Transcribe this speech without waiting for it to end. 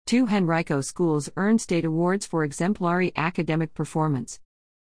2 Henrico schools earned state awards for exemplary academic performance.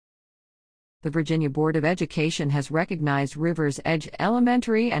 The Virginia Board of Education has recognized Rivers Edge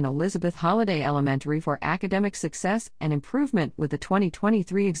Elementary and Elizabeth Holliday Elementary for academic success and improvement with the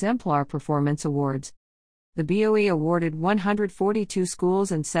 2023 Exemplar Performance Awards. The BOE awarded 142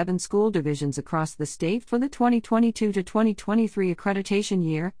 schools and 7 school divisions across the state for the 2022 to 2023 accreditation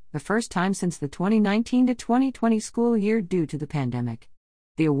year, the first time since the 2019 to 2020 school year due to the pandemic.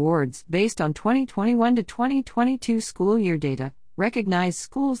 The awards, based on 2021 to 2022 school year data, recognize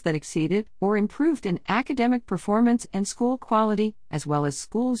schools that exceeded or improved in academic performance and school quality, as well as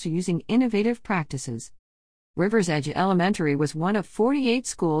schools using innovative practices. Rivers Edge Elementary was one of 48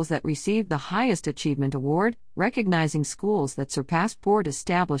 schools that received the highest achievement award, recognizing schools that surpassed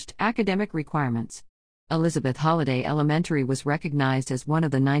board-established academic requirements. Elizabeth Holliday Elementary was recognized as one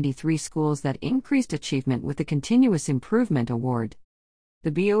of the 93 schools that increased achievement with the Continuous Improvement Award. The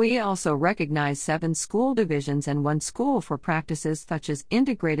BOE also recognized 7 school divisions and 1 school for practices such as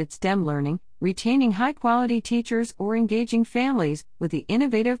integrated STEM learning, retaining high-quality teachers, or engaging families with the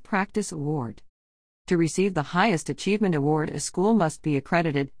Innovative Practice Award. To receive the highest achievement award, a school must be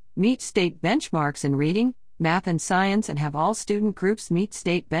accredited, meet state benchmarks in reading, math, and science, and have all student groups meet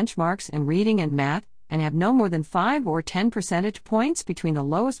state benchmarks in reading and math, and have no more than 5 or 10 percentage points between the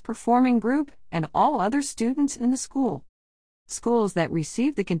lowest performing group and all other students in the school. Schools that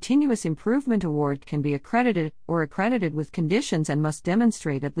receive the Continuous Improvement Award can be accredited or accredited with conditions and must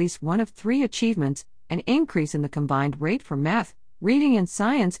demonstrate at least one of 3 achievements: an increase in the combined rate for math, reading, and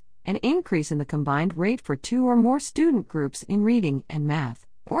science, an increase in the combined rate for 2 or more student groups in reading and math,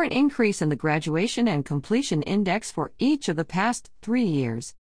 or an increase in the graduation and completion index for each of the past 3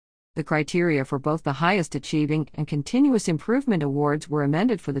 years. The criteria for both the highest achieving and continuous improvement awards were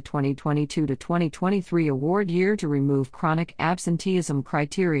amended for the 2022 to 2023 award year to remove chronic absenteeism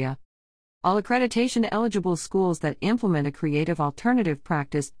criteria. All accreditation-eligible schools that implement a creative alternative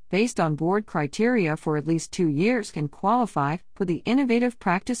practice based on board criteria for at least 2 years can qualify for the Innovative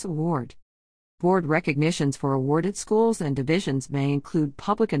Practice Award. Board recognitions for awarded schools and divisions may include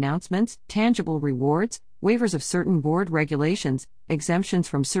public announcements, tangible rewards, waivers of certain board regulations, exemptions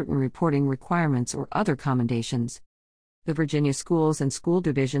from certain reporting requirements, or other commendations. The Virginia schools and school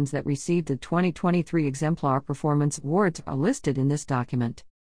divisions that received the 2023 Exemplar Performance Awards are listed in this document.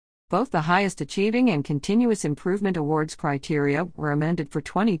 Both the highest achieving and continuous improvement awards criteria were amended for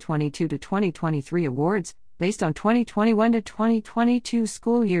 2022 to 2023 awards, based on 2021 to 2022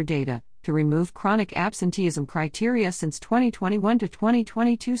 school year data, to remove chronic absenteeism criteria since 2021 to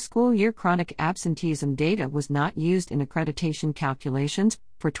 2022 school year chronic absenteeism data was not used in accreditation calculations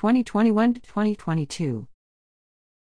for 2021 to 2022.